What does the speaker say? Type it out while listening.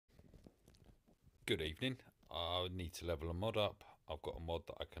Good evening. I need to level a mod up. I've got a mod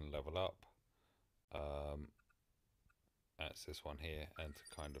that I can level up. Um, that's this one here, and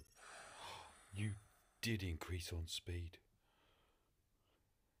to kind of you did increase on speed.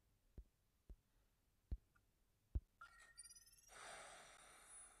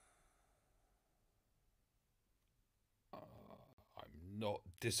 I'm not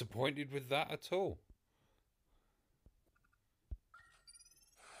disappointed with that at all.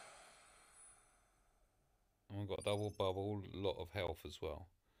 And I've got double bubble, a lot of health as well.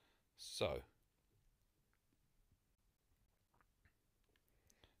 So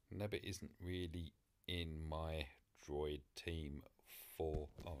Nebbit isn't really in my droid team for.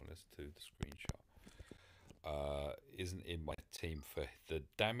 Oh, let's do the screenshot. Isn't in my team for the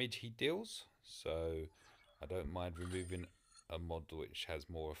damage he deals, so I don't mind removing a mod which has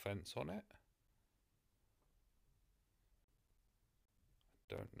more offense on it.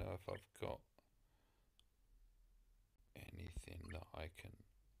 Don't know if I've got anything that I can.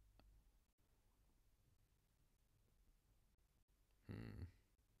 Hmm.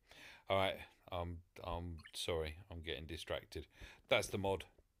 All right, I'm sorry, I'm getting distracted. That's the mod.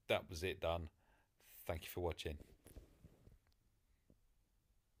 That was it done. Thank you for watching.